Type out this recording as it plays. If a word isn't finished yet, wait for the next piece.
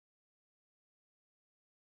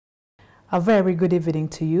A very good evening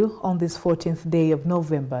to you on this 14th day of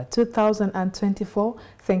November 2024.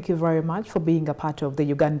 Thank you very much for being a part of the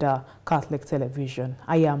Uganda Catholic Television.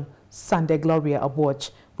 I am Sunday Gloria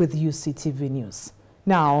Aboch with Uctv News.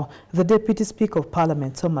 Now, the Deputy Speaker of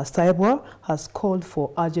Parliament, Thomas Taiebwa, has called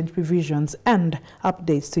for urgent revisions and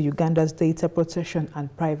updates to Uganda's data protection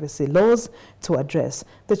and privacy laws to address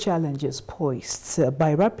the challenges posed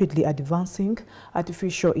by rapidly advancing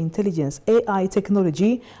artificial intelligence AI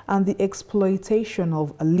technology and the exploitation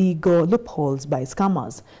of legal loopholes by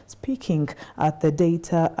scammers. Speaking at the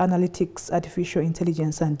Data Analytics, Artificial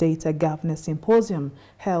Intelligence and Data Governance Symposium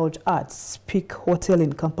held at Speak Hotel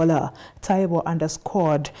in Kampala, Taiebwa underscored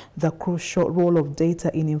the crucial role of data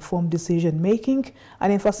in informed decision-making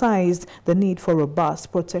and emphasized the need for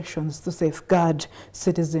robust protections to safeguard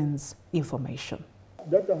citizens' information.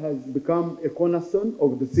 Data has become a cornerstone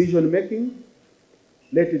of decision-making,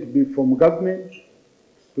 let it be from government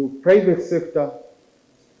to private sector.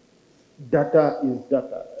 Data is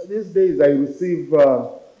data. These days I receive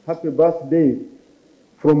happy birthday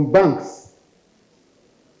from banks.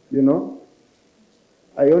 You know,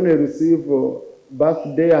 I only receive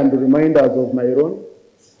birthday and reminders of my own.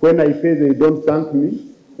 When I pay, they don't thank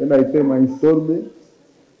me. When I pay my installment,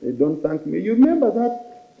 they don't thank me. You remember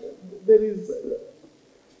that there is,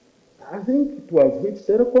 I think it was which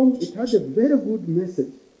Telecom, it had a very good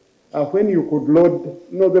message when you could load,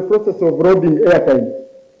 you know, the process of loading airtime.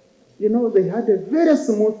 You know, they had a very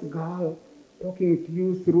smooth girl talking to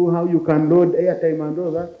you through how you can load airtime and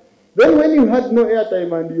all that. Then when you had no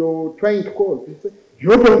airtime and you're trying to call, you say, you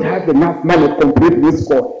don't have enough money to complete this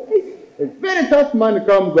call. A very tough man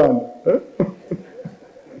comes on.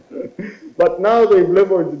 But now they've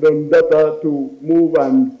leveraged on data to move,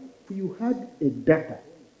 and you had a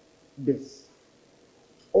database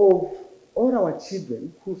of all our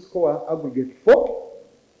children who score aggregate 4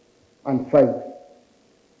 and 5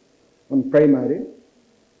 on primary,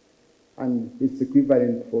 and its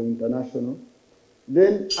equivalent for international.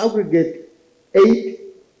 Then aggregate 8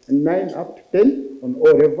 and 9 up to 10 on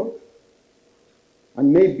O level,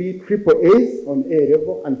 and maybe triple A's on A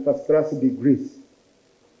level and first class degrees,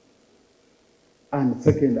 and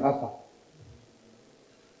second upper.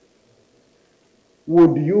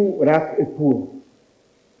 Would you rack a pool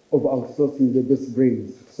of outsourcing the best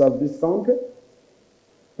brains to serve this country?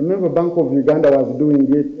 I remember Bank of Uganda was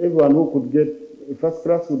doing it. Everyone who could get a first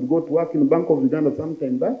class would go to work in Bank of Uganda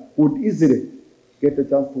sometime back, would easily get a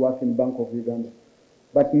chance to work in Bank of Uganda.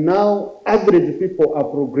 But now, average people are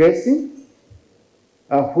progressing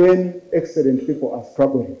when excellent people are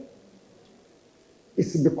struggling.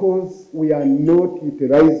 It's because we are not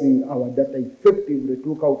utilizing our data effectively to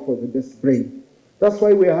look out for the best brain. That's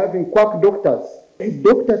why we are having quack doctors. A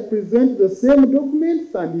doctor presents the same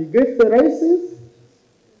documents and he gets the license.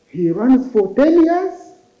 He runs for 10 years.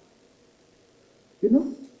 You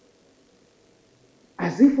know?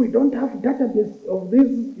 As if we don't have database of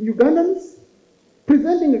these Ugandans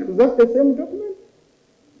presenting exactly the same document.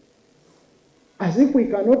 As if we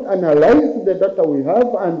cannot analyze the data we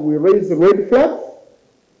have and we raise red flags.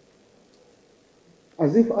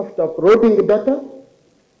 As if after uploading the data,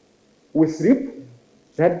 we sleep.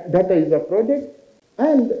 That data is uploaded.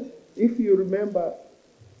 And if you remember,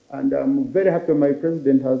 and I'm very happy my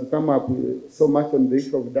president has come up with so much on the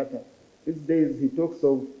issue of data. These days he talks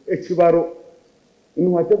of Echibaro. In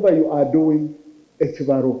whatever you are doing,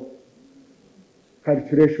 Echibaro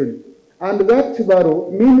calculation. And that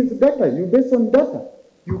Echibaro means data. You base on data.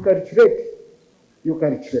 You calculate. You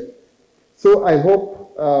calculate. So I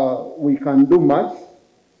hope we can do much,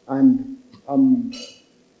 and I'm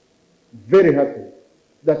very happy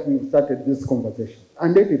that we've started this conversation.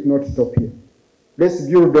 And let it not stop here. Let's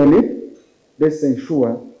build on it. Let's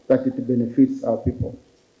ensure that it benefits our people.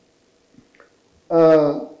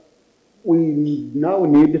 We now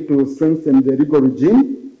need to strengthen the legal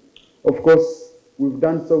regime. Of course, we've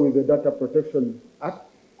done so with the Data Protection Act,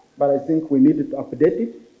 but I think we need to update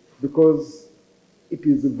it because it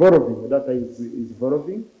is evolving. The data is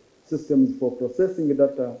evolving. Systems for processing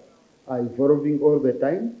data are evolving all the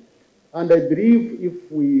time. And I believe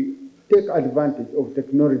if we take advantage of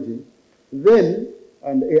technology, then,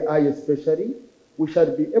 and AI especially, we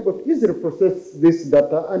shall be able to easily process this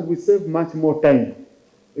data and we save much more time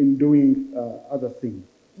in doing other things.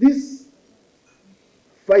 This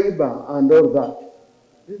fiber and all that,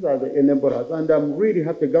 these are the enablers, and I'm really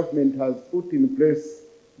happy government has put in place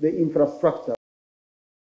the infrastructure.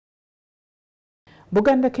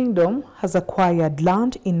 Buganda Kingdom has acquired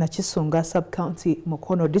land in Nakisunga Sub-County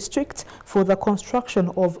Mukono District for the construction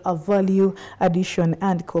of a value addition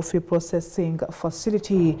and coffee processing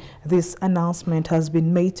facility. This announcement has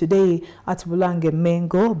been made today at Bulange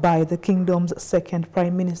Mengo by the Kingdom's second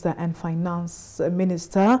Prime Minister and Finance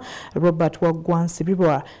Minister, Robert Wagwan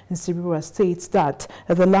Sibibwa. Sibibwa states that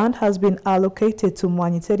the land has been allocated to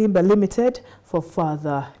Mwanyi Terimba Limited for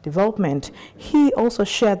further development. He also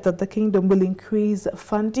shared that the Kingdom will increase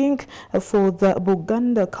funding for the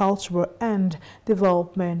Buganda Cultural and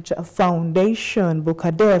Development Foundation,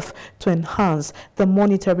 Bukadef, to enhance the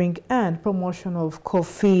monitoring and promotion of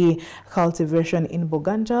coffee cultivation in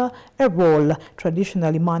Buganda, a role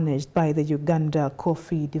traditionally managed by the Uganda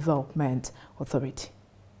Coffee Development Authority.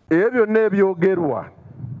 Ebyo nebyogerwa,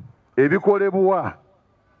 ebikolebwa,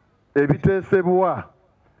 ebiteesebwa,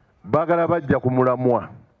 bagala bajja kumulamwa.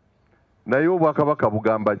 Naye Obwakabaka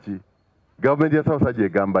bugamba ki? Gavumenti ya Ssaabasajja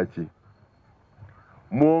egamba ki?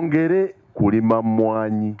 Mwongere kulima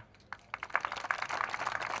mmwanyi.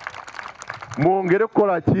 Mwongere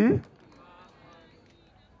kukola ki?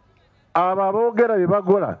 Abo aboogera bye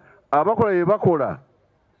bakola, abakola bye bakola,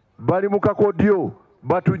 bali mu kakodyo,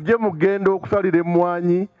 batujje mugenda okusalira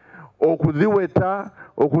emmwanyi, okuziweta,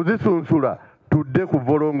 okuzisunsula, tudde ku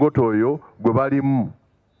volongoto oyo gwe balimu.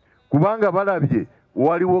 Kubanga balabye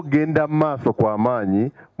waliwo genda maaso kwa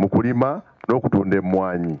maanyi mu kulima n'okutunda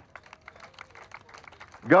emmwanyi.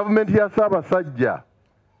 Gavumenti ya Ssaabasajja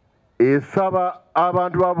esaba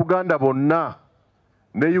abantu ba Buganda bonna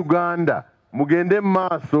ne Uganda mugende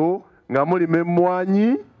maaso nga mulima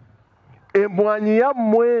emmwanyi, emmwanyi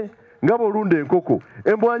yammwe nga bolunda enkoko,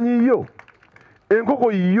 emmwanyi yo,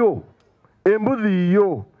 enkoko yo, embuzi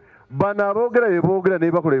yo, bano aboogera bye boogera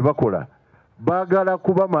ne bakola bye bakola, bagala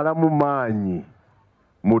kubamalamu maanyi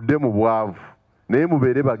mudde mu bwavu, naye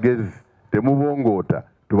mubeere bagezi, temubongoota,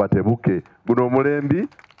 tubatebuke. Guno omulembi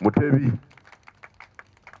mutebi.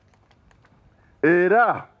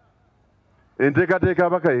 Era enteekateeka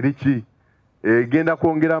abaka eriki egenda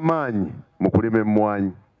kwongera maanyi mu kulima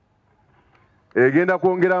emmwanyi. Egenda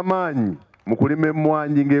kwongera maanyi mu kulima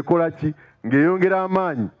emmwanyi ng'ekola ki? Ng'eyongera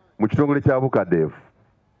amaanyi mu kitongole kya Bukadeefu.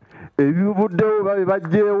 Ebivuddewo babe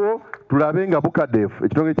bajjeewo tulabe nga Bukadeefu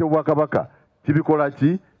ekitongole ky'Obwakabaka kibikola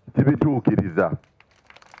ki? Kibituukiriza.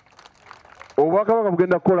 Obwakabaka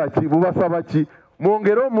bugenda kukola ki? Bubasaba ki?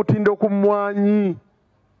 Mwongere omutindo ku mmwanyi.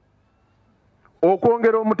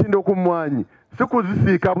 Okwongera omutindo ku mmwanyi si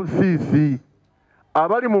kuzisiika busiisi.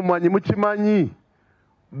 Abali mu mmwanyi mukimanyi,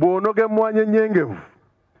 bw'onoga emmwanyi ennyengevu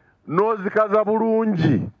n'ozikaza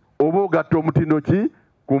bulungi oba ogatta omutindo ki?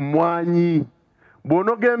 Ku mmwanyi.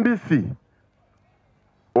 Bw'onoga embisi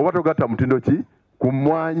oba togatta mutindo ki? Ku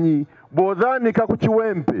mmwanyi. Bw'ozaanika ku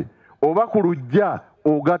kiwempe oba ku luggya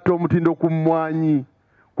ogatta omutindo ku mmwanyi.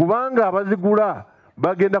 Kubanga abazigula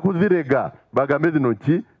bagenda kuzirega bagambe zino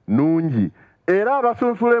ki? Nungi. Era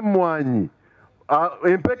abasunsula emmwanyi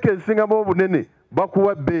empeke ezisingamu obunene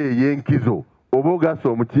bakuwa bbeeyi y'enkizo oba ogassa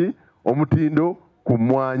omuki? Omutindo ku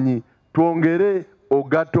mmwanyi. Twongere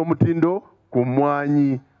ogatta omutindo ku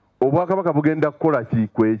mmwanyi. Obwakabaka bugenda kukola ki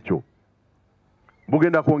ku ekyo?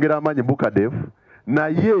 Bugenda kwongera amaanyi Bukadeefu,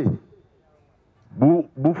 naye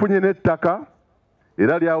bufunye n'ettaka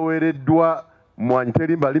era lyaweereddwa Mwanyi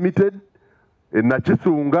Terimba Limited e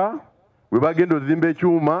Nakisunga, we bagenda ozimba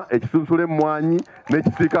ekyuma ekisunsula emmwanyi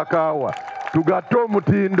n'ekisiika kaawa. Tugatte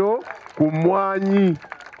omutindo ku mmwanyi.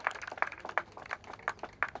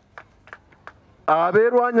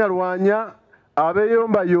 Abeerwanyalwanya,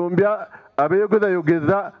 abeeyombayombya,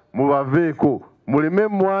 abeeyogezayogeza mubaveeko. Mulime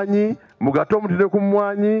emmwanyi, mugatte omutindo ku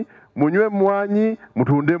mmwanyi, munywe emmwanyi,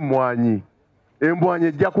 mutunde emmwanyi. Emmwanyi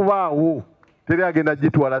ejja kubaawo, teri agenda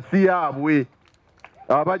gitwala, si yaabwe.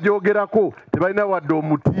 Abagyogerako tebalina wadde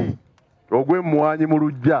omuti ogw'emmwanyi mu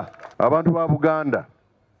luggya. Abantu ba Buganda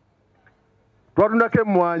twatundako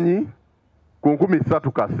emmwanyi ku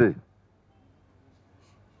 3,000 kase.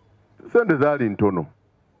 Sente zaali ntono.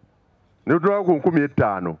 Ne tutwala ku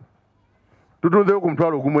 5,000. Tutunzeeko ku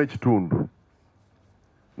mutwalo gumu ekitundu.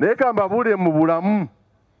 Naye ka mbabuulire mu bulamu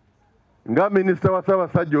nga minisita wa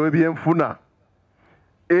Ssaabasajja ow'ebyenfuna,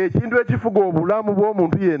 ekintu ekifuga obulamu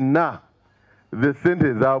bw'omuntu yenna ze ssente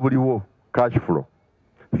ezaabuliwo, cash flow.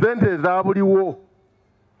 Ssente ezaabuliwo.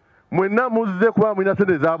 Mwenna muzze kuba mulina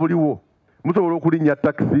ssente ezaabuliwo. Musobola okulinnya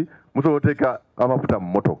takisi, musobola oteeka amafuta mu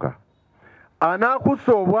mmotoka.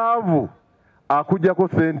 Anaakussa obwavu akuggyako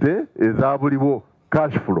ssente ezaabuliwo,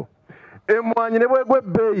 cash flow. Emmwanyi ne bwegwa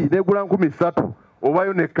ebbeeyi negula 3,000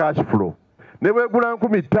 obayo ne cash flow. Ne bwegula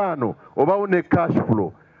 5,000 obawo ne cash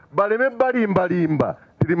flow. Baleme balimbalimba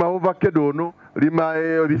lima ovacado lima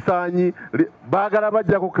bisanyi bagala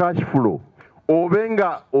bajjako cash flow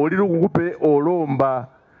obenga oli lukukupe olomba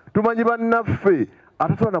tumanyi bannaffe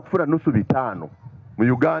atasobola kufuna nusu 5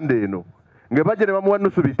 mu Uganda eno nga bajja ne bamuwa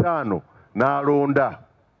nusu 5 n'alonda.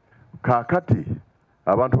 Kaakati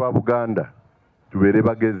abantu ba Buganda tubeere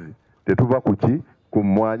bagezi tetuva kuki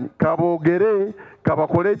kumwanyi kaboogere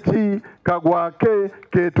kabakole ki kagwake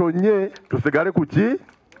ketonye tusigale kuki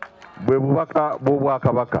bwe bubaka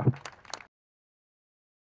bw'Obwakabaka.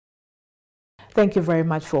 Thank you very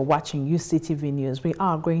much for watching UCTV News. We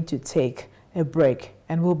are going to take a break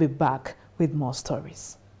and we'll be back with more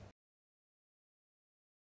stories.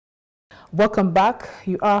 Welcome back.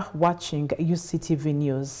 You are watching UCTV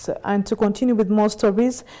News. And to continue with more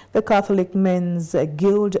stories, the Catholic Men's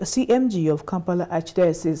Guild CMG of Kampala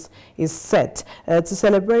Archdiocese is set to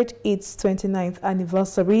celebrate its 29th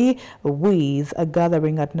anniversary with a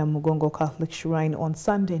gathering at Namugongo Catholic Shrine on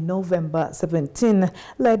Sunday, November 17,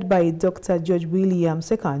 led by Dr. George William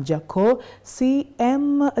Sekanjako,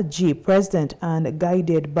 CMG President, and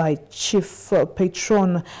guided by Chief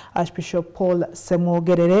Patron Archbishop Paul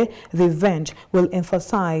Semogerere. The event will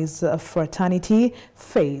emphasize fraternity,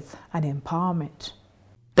 faith, and empowerment.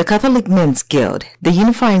 The Catholic Men's Guild, the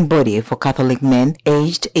unifying body for Catholic men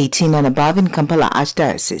aged 18 and above in Kampala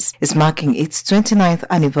Archdiocese, is marking its 29th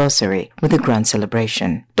anniversary with a grand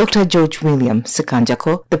celebration. Dr. George William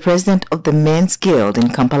Sekanjako, the president of the Men's Guild in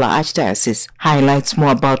Kampala Archdiocese, highlights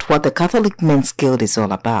more about what the Catholic Men's Guild is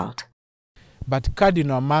all about. But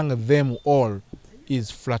cardinal among them all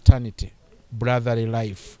is fraternity, brotherly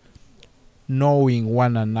life, knowing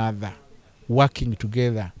one another, working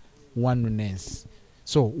together, oneness.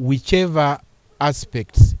 So whichever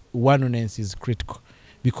aspects, oneness is critical,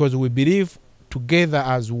 because we believe together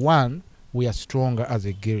as one, we are stronger as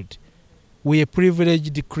a guild. We are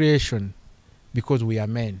privileged creation because we are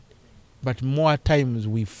men, but more times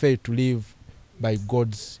we fail to live by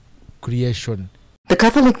God's creation. The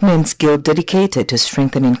Catholic Men's Guild, dedicated to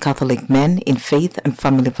strengthening Catholic men in faith and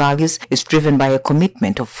family values, is driven by a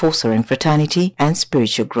commitment of fostering fraternity and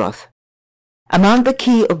spiritual growth. Among the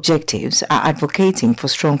key objectives are advocating for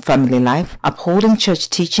strong family life, upholding church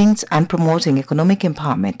teachings, and promoting economic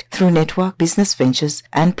empowerment through network, business ventures,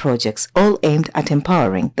 and projects, all aimed at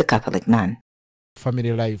empowering the Catholic man.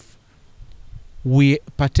 Family life. We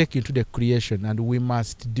partake into the creation, and we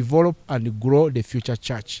must develop and grow the future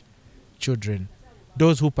church children.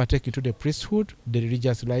 Those who partake into the priesthood, the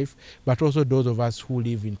religious life, but also those of us who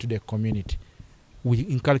live into the community. We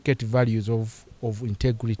inculcate values of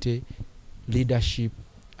integrity, leadership,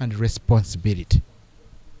 and responsibility.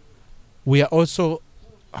 We are also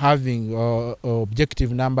having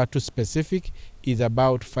objective number 2 specific is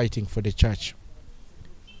about fighting for the church.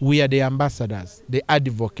 We are the ambassadors, the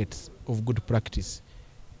advocates of good practice.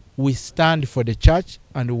 We stand for the church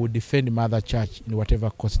and we will defend Mother Church in whatever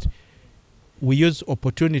cost. We use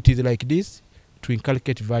opportunities like this to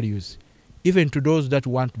inculcate values. Even to those that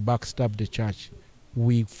want to backstab the church,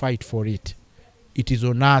 we fight for it. It is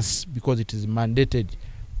on us because it is mandated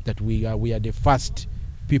that we are the first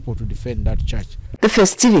people to defend that church. The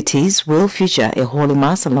festivities will feature a Holy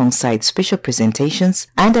Mass alongside special presentations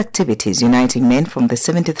and activities uniting men from the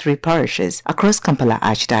 73 parishes across Kampala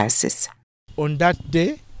Archdiocese. On that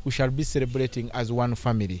day, we shall be celebrating as one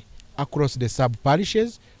family across the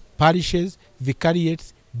sub-parishes, parishes,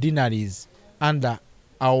 vicariates, deaneries, under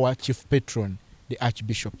our chief patron, the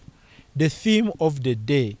Archbishop. The theme of the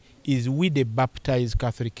day is "We the Baptized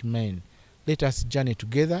Catholic Men. Let us journey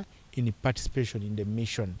together in participation in the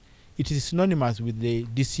mission." It is synonymous with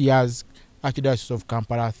this year's Archdiocese of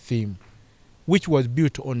Kampala theme, which was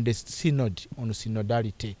built on the synod, on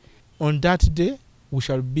synodality. On that day, we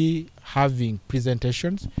shall be having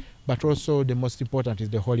presentations, but also the most important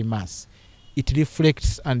is the Holy Mass. It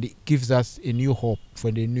reflects and it gives us a new hope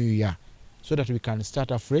for the new year, so that we can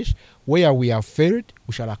start afresh. Where we have failed,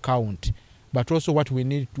 we shall account. But also what we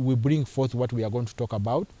need, we bring forth what we are going to talk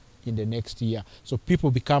about in the next year, so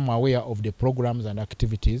people become aware of the programs and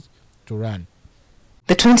activities to run.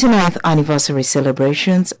 The 29th anniversary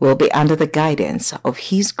celebrations will be under the guidance of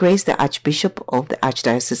His Grace the Archbishop of the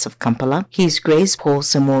Archdiocese of Kampala, His Grace Paul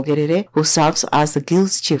Semogerere, who serves as the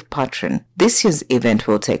Guild's chief patron. This year's event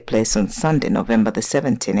will take place on Sunday, November the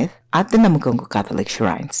 17th at the Namugongo Catholic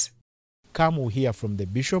Shrines. Come we hear from the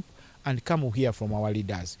bishop and come we hear from our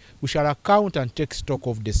leaders. We shall account and take stock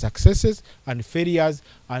of the successes and failures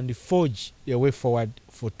and forge a way forward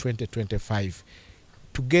for 2025.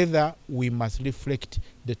 Together, we must reflect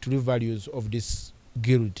the true values of this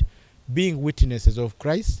guild, being witnesses of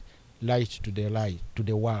Christ, light to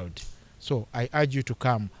the world. So I urge you to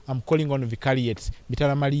come. I'm calling on vicariates,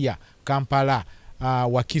 Mitala Maria, Kampala,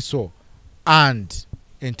 Wakiso, and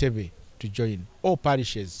Entebbe to join. All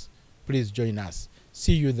parishes, please join us.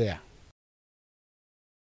 See you there.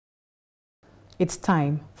 It's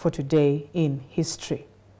time for Today in History.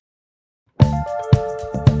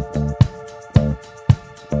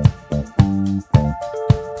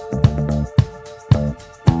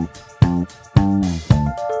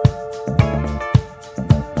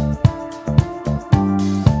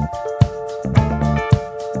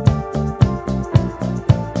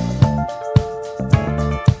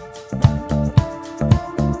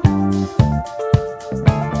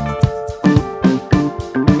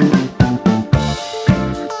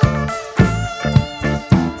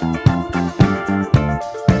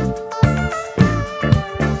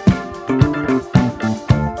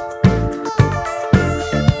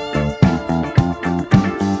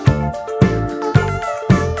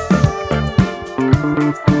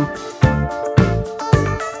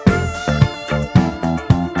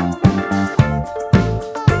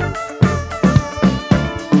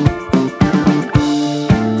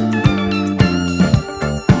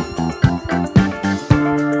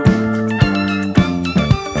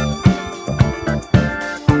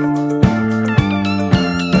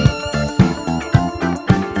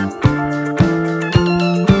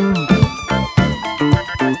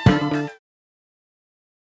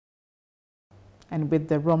 And with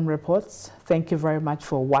the Rome reports, thank you very much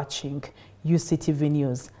for watching UCTV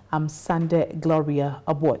News. I'm Sunday Gloria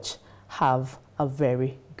Aboch. Have a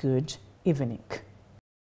very good evening.